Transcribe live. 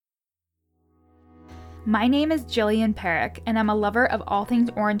My name is Jillian Perrick, and I'm a lover of all things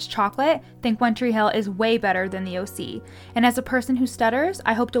orange chocolate. Think One Tree Hill is way better than the OC. And as a person who stutters,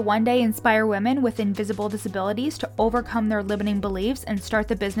 I hope to one day inspire women with invisible disabilities to overcome their limiting beliefs and start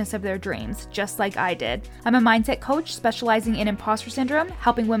the business of their dreams, just like I did. I'm a mindset coach specializing in imposter syndrome,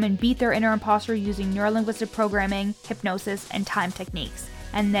 helping women beat their inner imposter using neurolinguistic programming, hypnosis, and time techniques.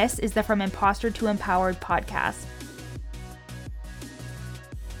 And this is the From Imposter to Empowered podcast.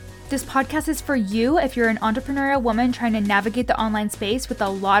 This podcast is for you if you're an entrepreneurial woman trying to navigate the online space with a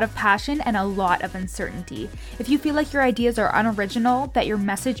lot of passion and a lot of uncertainty. If you feel like your ideas are unoriginal, that your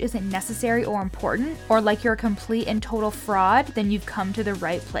message isn't necessary or important, or like you're a complete and total fraud, then you've come to the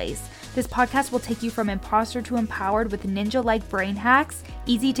right place. This podcast will take you from imposter to empowered with ninja-like brain hacks,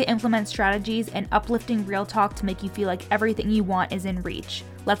 easy to implement strategies, and uplifting real talk to make you feel like everything you want is in reach.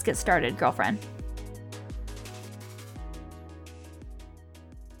 Let's get started, girlfriend.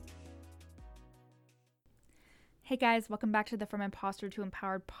 Hey guys, welcome back to the From Imposter to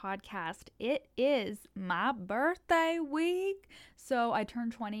Empowered podcast. It is my birthday week. So I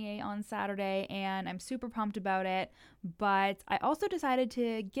turned 28 on Saturday and I'm super pumped about it. But I also decided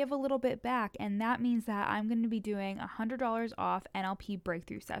to give a little bit back, and that means that I'm going to be doing $100 off NLP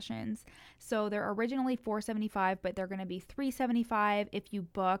breakthrough sessions. So they're originally $475, but they're going to be $375 if you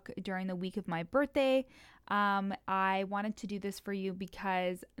book during the week of my birthday. I wanted to do this for you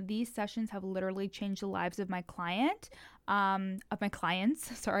because these sessions have literally changed the lives of my clients,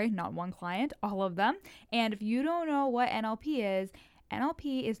 sorry, not one client, all of them. And if you don't know what NLP is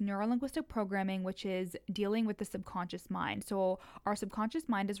neurolinguistic programming, which is dealing with the subconscious mind. So our subconscious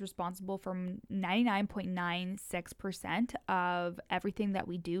mind is responsible for 99.96% of everything that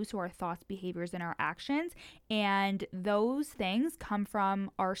we do. So our thoughts, behaviors, and our actions. And those things come from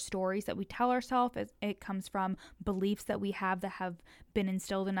our stories that we tell ourselves. It comes from beliefs that we have that have been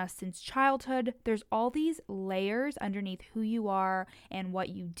instilled in us since childhood. There's all these layers underneath who you are and what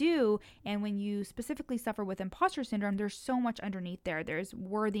you do. And when you specifically suffer with imposter syndrome, there's so much underneath there. There's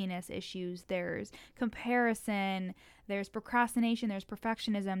worthiness issues, there's comparison, there's procrastination, there's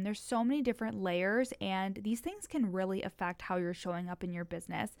perfectionism. There's so many different layers, and these things can really affect how you're showing up in your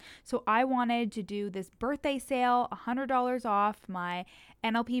business. So I wanted to do this birthday sale, $100 off my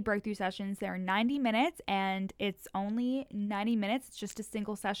NLP breakthrough sessions. They're 90 minutes, and it's only 90 minutes. It's just a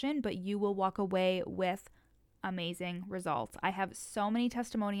single session, but you will walk away with amazing results. I have so many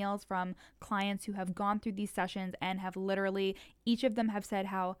testimonials from clients who have gone through these sessions and have literally, each of them have said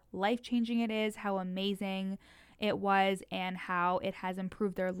how life-changing it is, how amazing it was, and how it has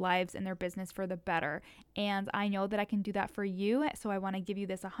improved their lives and their business for the better. And I know that I can do that for you. So I want to give you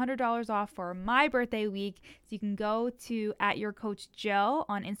this $100 off for my birthday week. So you can go to @YourCoachJill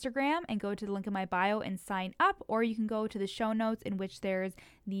on Instagram and go to the link in my bio and sign up, or you can go to the show notes in which there's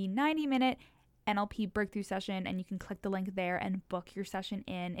the 90-minute NLP breakthrough session, and you can click the link there and book your session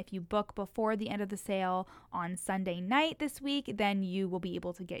in. If you book before the end of the sale on Sunday night this week, then you will be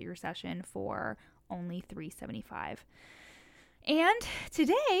able to get your session for only $375. And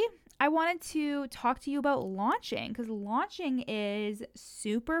today I wanted to talk to you about launching, because launching is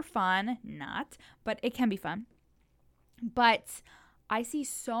super fun, but it can be fun. But I see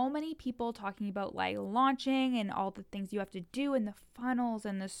so many people talking about like launching and all the things you have to do and the funnels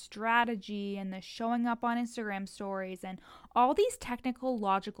and the strategy and the showing up on Instagram stories and all these technical,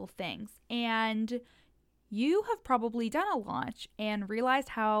 logical things. And you have probably done a launch and realized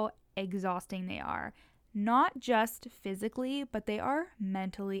how exhausting they are. Not just physically, but they are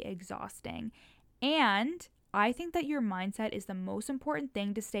mentally exhausting. And I think that your mindset is the most important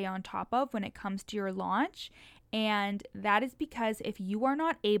thing to stay on top of when it comes to your launch. And that is because if you are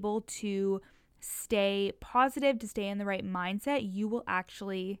not able to stay positive, to stay in the right mindset, you will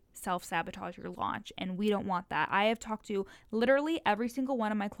actually self-sabotage your launch. And we don't want that. I have talked to literally every single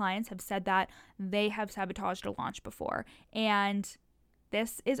one of my clients have said that they have sabotaged a launch before. And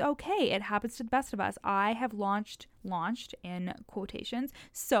this is okay. It happens to the best of us. I have launched in quotations,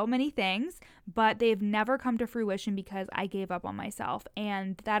 so many things, but they've never come to fruition because I gave up on myself.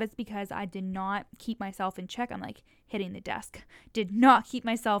 And that is because I did not keep myself in check. I'm like hitting the desk. Did not keep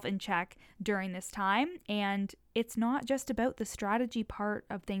myself in check during this time. And it's not just about the strategy part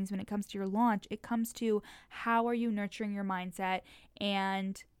of things when it comes to your launch. It comes to how are you nurturing your mindset.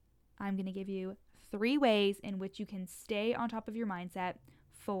 And I'm going to give you 3 ways in which you can stay on top of your mindset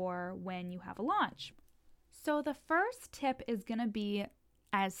for when you have a launch. So the first tip is going to be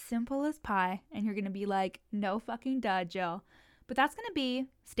as simple as pie, and you're going to be like, no fucking duh, Jill. But that's going to be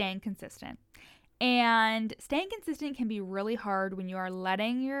staying consistent. And staying consistent can be really hard when you are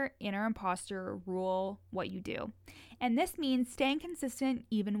letting your inner imposter rule what you do. And this means staying consistent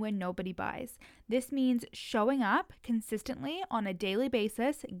even when nobody buys. This means showing up consistently on a daily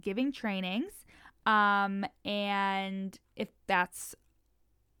basis, giving trainings, and if that's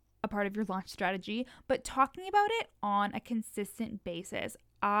a part of your launch strategy, but talking about it on a consistent basis.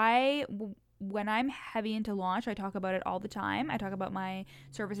 When I'm heavy into launch, I talk about it all the time. I talk about my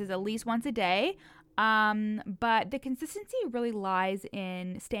services at least once a day. But the consistency really lies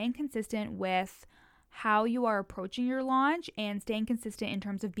in staying consistent with how you are approaching your launch and staying consistent in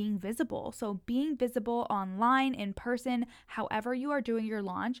terms of being visible. So being visible online, in person, however you are doing your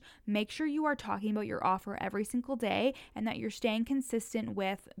launch, make sure you are talking about your offer every single day and that you're staying consistent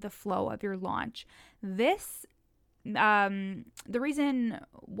with the flow of your launch. The reason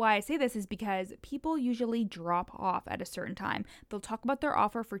why I say this is because people usually drop off at a certain time. They'll talk about their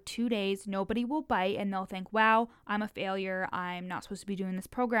offer for 2 days, nobody will bite, and they'll think, wow, I'm a failure, I'm not supposed to be doing this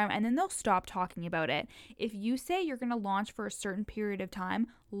program, and then they'll stop talking about it. If you say you're going to launch for a certain period of time,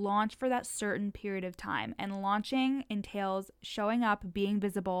 launch for that certain period of time. And launching entails showing up, being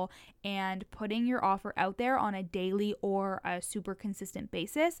visible, and putting your offer out there on a daily or a super consistent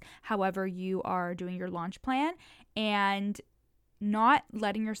basis, however you are doing your launch plan, and not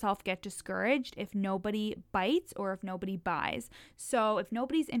letting yourself get discouraged if nobody bites or if nobody buys. So if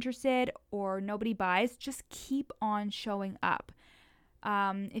nobody's interested or nobody buys, just keep on showing up.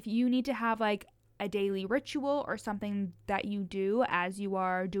 If you need to have like a daily ritual or something that you do as you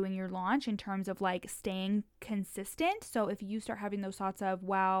are doing your launch in terms of like staying consistent. So if you start having those thoughts of,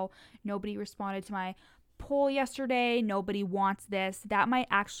 wow, nobody responded to my poll yesterday, nobody wants this, that might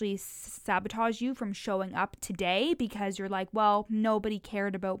actually sabotage you from showing up today because you're like, well, nobody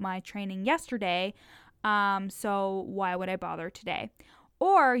cared about my training yesterday, so why would I bother today?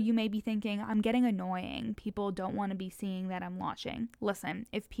 Or you may be thinking, I'm getting annoying. People don't want to be seeing that I'm launching. Listen,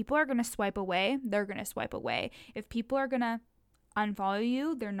 if people are going to swipe away, they're going to swipe away. If people are going to unfollow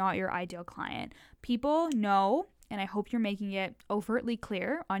you, they're not your ideal client. People know, and I hope you're making it overtly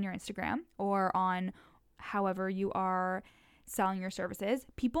clear on your Instagram or on however you are selling your services.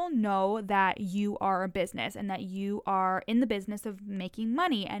 People know that you are a business and that you are in the business of making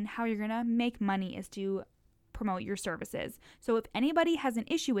money, and how you're going to make money is to promote your services. So if anybody has an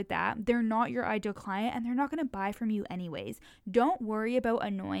issue with that, they're not your ideal client and they're not going to buy from you anyways. Don't worry about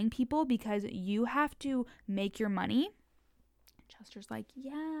annoying people because you have to make your money. Chester's like,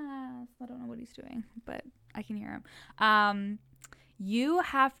 yes, I don't know what he's doing, but I can hear him. You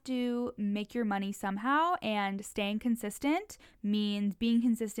have to make your money somehow, and staying consistent means being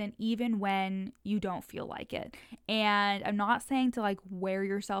consistent even when you don't feel like it. And I'm not saying to like wear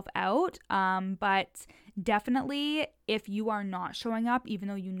yourself out, but definitely if you are not showing up, even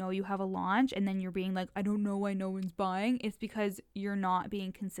though you know you have a launch, and then you're being like, I don't know why no one's buying, it's because you're not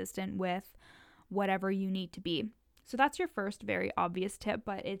being consistent with whatever you need to be. So that's your first very obvious tip,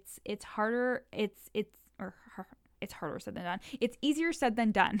 but it's harder. It's harder said than done. It's easier said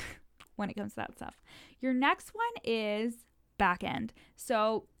than done when it comes to that stuff. Your next one is back end.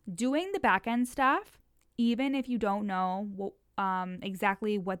 So doing the back end stuff, even if you don't know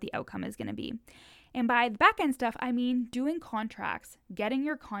exactly what the outcome is going to be. And by the back end stuff, I mean doing contracts, getting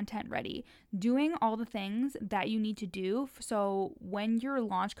your content ready, doing all the things that you need to do. So when your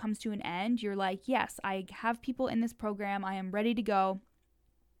launch comes to an end, you're like, yes, I have people in this program. I am ready to go.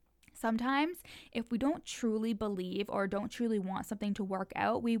 Sometimes if we don't truly believe or don't truly want something to work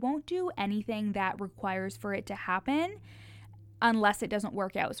out, we won't do anything that requires for it to happen unless it doesn't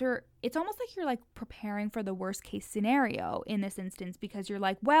work out. So it's almost like you're like preparing for the worst case scenario in this instance, because you're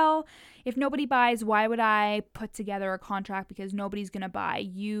like, well, if nobody buys, why would I put together a contract because nobody's going to buy?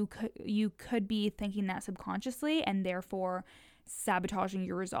 You could be thinking that subconsciously and therefore sabotaging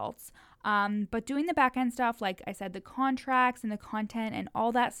your results. But doing the back end stuff, like I said, the contracts and the content and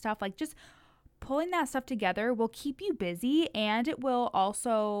all that stuff, like just pulling that stuff together will keep you busy, and it will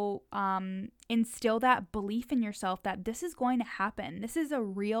also instill that belief in yourself that this is going to happen. This is a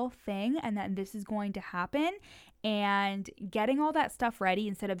real thing and that this is going to happen. And getting all that stuff ready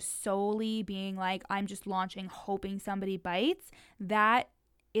instead of solely being like, I'm just launching hoping somebody bites, that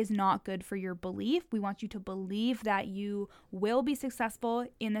is not good for your belief. We want you to believe that you will be successful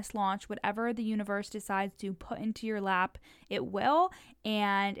in this launch. Whatever the universe decides to put into your lap, it will.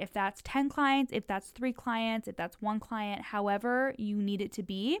 And if that's 10 clients, if that's 3 clients, if that's 1 client, however you need it to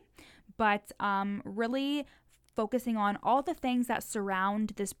be. But really focusing on all the things that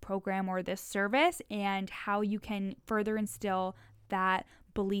surround this program or this service and how you can further instill that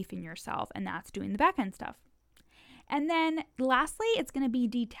belief in yourself. And that's doing the back end stuff. And then lastly, it's going to be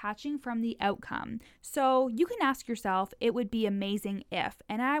detaching from the outcome. So you can ask yourself, it would be amazing if,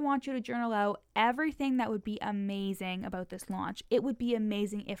 and I want you to journal out everything that would be amazing about this launch. It would be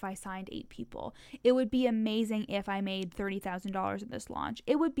amazing if I signed 8 people. It would be amazing if I made $30,000 in this launch.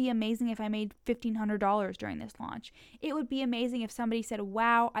 It would be amazing if I made $1,500 during this launch. It would be amazing if somebody said,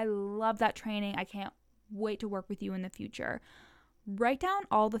 wow, I love that training. I can't wait to work with you in the future. Write down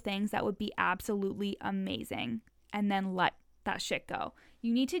all the things that would be absolutely amazing and then let that shit go.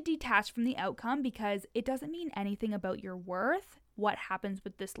 You need to detach from the outcome because it doesn't mean anything about your worth, what happens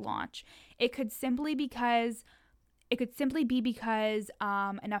with this launch. It could simply be because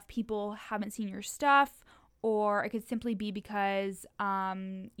enough people haven't seen your stuff, or it could simply be because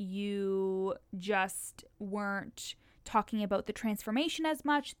you just weren't talking about the transformation as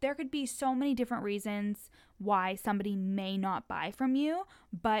much. There could be so many different reasons why somebody may not buy from you,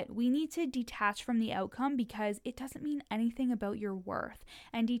 but we need to detach from the outcome because it doesn't mean anything about your worth.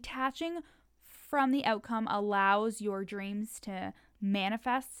 And detaching from the outcome allows your dreams to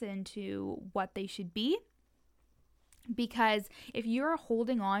manifest into what they should be. Because if you're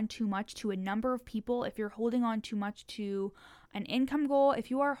holding on too much to a number of people, if you're holding on too much to an income goal, if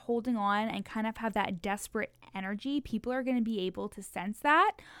you are holding on and kind of have that desperate energy, people are going to be able to sense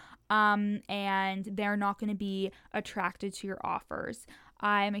that, and they're not going to be attracted to your offers.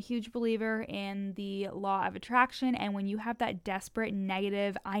 I'm a huge believer in the law of attraction, and when you have that desperate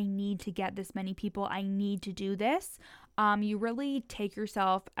negative, I need to get this many people, I need to do this, you really take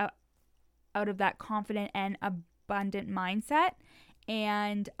yourself out of that confident and abundant mindset.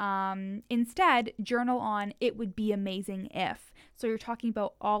 And instead journal on it would be amazing if. So you're talking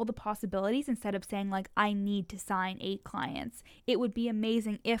about all the possibilities instead of saying like I need to sign 8 clients. It would be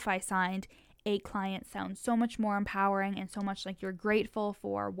amazing if I signed 8 clients. Sounds so much more empowering and so much like you're grateful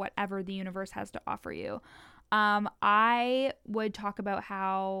for whatever the universe has to offer you. I would talk about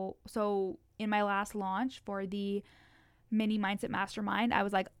how, so in my last launch for the mini mindset mastermind, I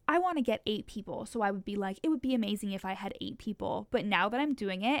was like, I want to get 8 people. So I would be like, it would be amazing if I had 8 people. But now that I'm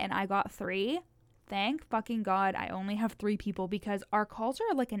doing it and I got 3, thank fucking God I only have 3 people because our calls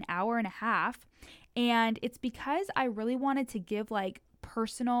are like an hour and a half. And it's because I really wanted to give like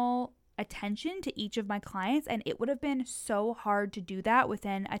personal attention to each of my clients, and it would have been so hard to do that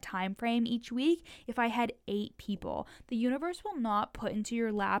within a time frame each week if I had 8 people. The universe will not put into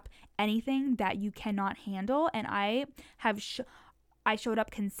your lap anything that you cannot handle, and I showed up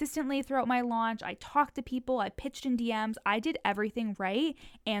consistently throughout my launch. I talked to people, I pitched in DMs, I did everything right,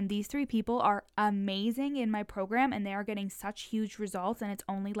 and these 3 people are amazing in my program, and they are getting such huge results, and it's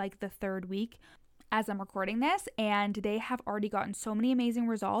only like the 3rd week as I'm recording this, and they have already gotten so many amazing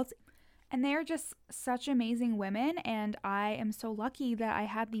results. And they are just such amazing women, and I am so lucky that I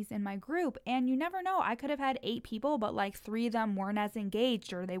had these in my group. And you never know, I could have had 8 people, but like 3 of them weren't as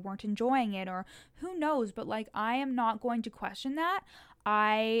engaged, or they weren't enjoying it, or who knows. But like, I am not going to question that.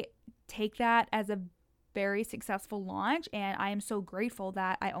 I take that as a very successful launch, and I am so grateful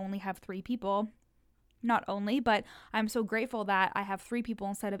that I only have 3 people. Not only, but I'm so grateful that I have 3 people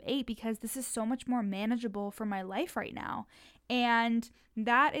instead of 8 because this is so much more manageable for my life right now. And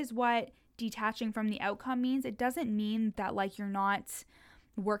that is what detaching from the outcome means. It doesn't mean that like you're not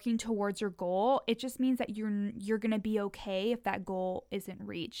working towards your goal. It just means that you're going to be okay if that goal isn't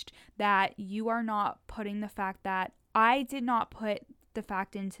reached. That you are not putting the fact that I did not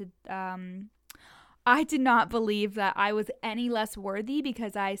believe that I was any less worthy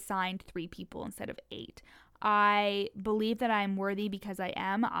because I signed 3 people instead of 8. I believe that I'm worthy because I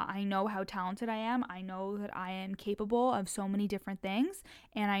am. I know how talented I am. I know that I am capable of so many different things.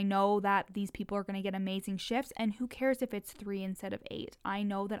 And I know that these people are going to get amazing shifts. And who cares if it's 3 instead of 8? I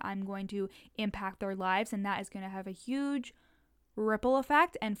know that I'm going to impact their lives, and that is going to have a huge ripple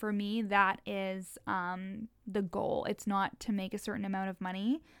effect. And for me, that is the goal. It's not to make a certain amount of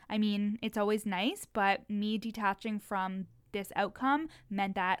money. I mean, it's always nice, but me detaching from this outcome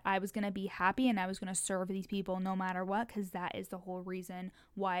meant that I was going to be happy and I was going to serve these people no matter what, because that is the whole reason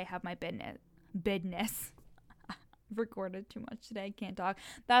why I have my business. Recorded too much today, I can't talk.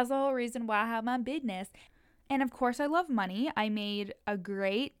 That's the whole reason why I have my business. And of course I love money. I made a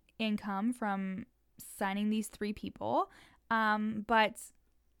great income from signing these 3 people. But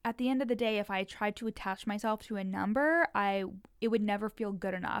at the end of the day, if I tried to attach myself to a number, it would never feel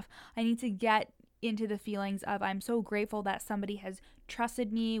good enough. I need to get into the feelings of I'm so grateful that somebody has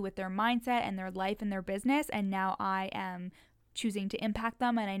trusted me with their mindset and their life and their business, and now I am choosing to impact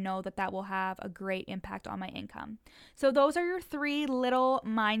them, and I know that that will have a great impact on my income. So those are your 3 little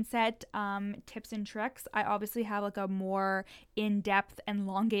mindset tips and tricks. I obviously have like a more in-depth and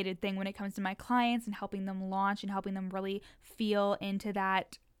elongated thing when it comes to my clients and helping them launch and helping them really feel into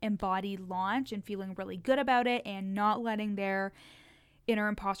that embodied launch and feeling really good about it and not letting their inner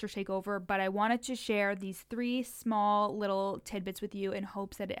imposter take over. But I wanted to share these 3 small little tidbits with you in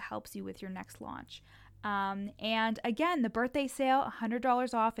hopes that it helps you with your next launch. And again, the birthday sale,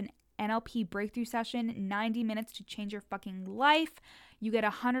 $100 off an NLP breakthrough session, 90 minutes to change your fucking life. You get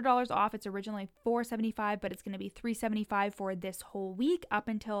 $100 off. It's originally $475, but it's going to be $375 for this whole week up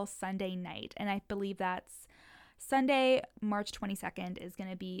until Sunday night. And I believe that's Sunday, March 22nd is going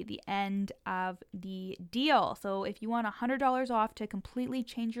to be the end of the deal. So if you want $100 off to completely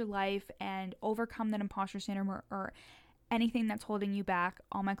change your life and overcome that imposter syndrome or anything that's holding you back,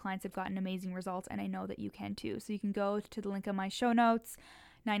 all my clients have gotten amazing results, and I know that you can too. So you can go to the link in my show notes,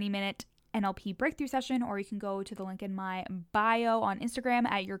 90-minute NLP breakthrough session, or you can go to the link in my bio on Instagram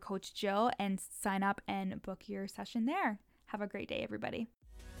at Your Coach Jill and sign up and book your session there. Have a great day, everybody.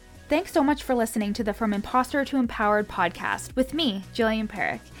 Thanks so much for listening to the From Imposter to Empowered podcast with me, Jillian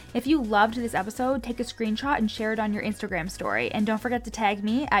Perrick. If you loved this episode, take a screenshot and share it on your Instagram story. And don't forget to tag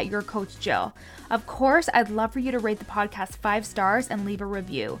me at Your Coach Jill. Of course, I'd love for you to rate the podcast 5 stars and leave a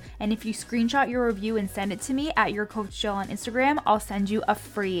review. And if you screenshot your review and send it to me at Your Coach Jill on Instagram, I'll send you a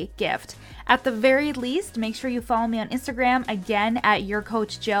free gift. At the very least, make sure you follow me on Instagram, again at Your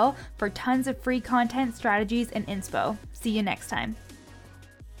Coach Jill, for tons of free content, strategies, and inspo. See you next time.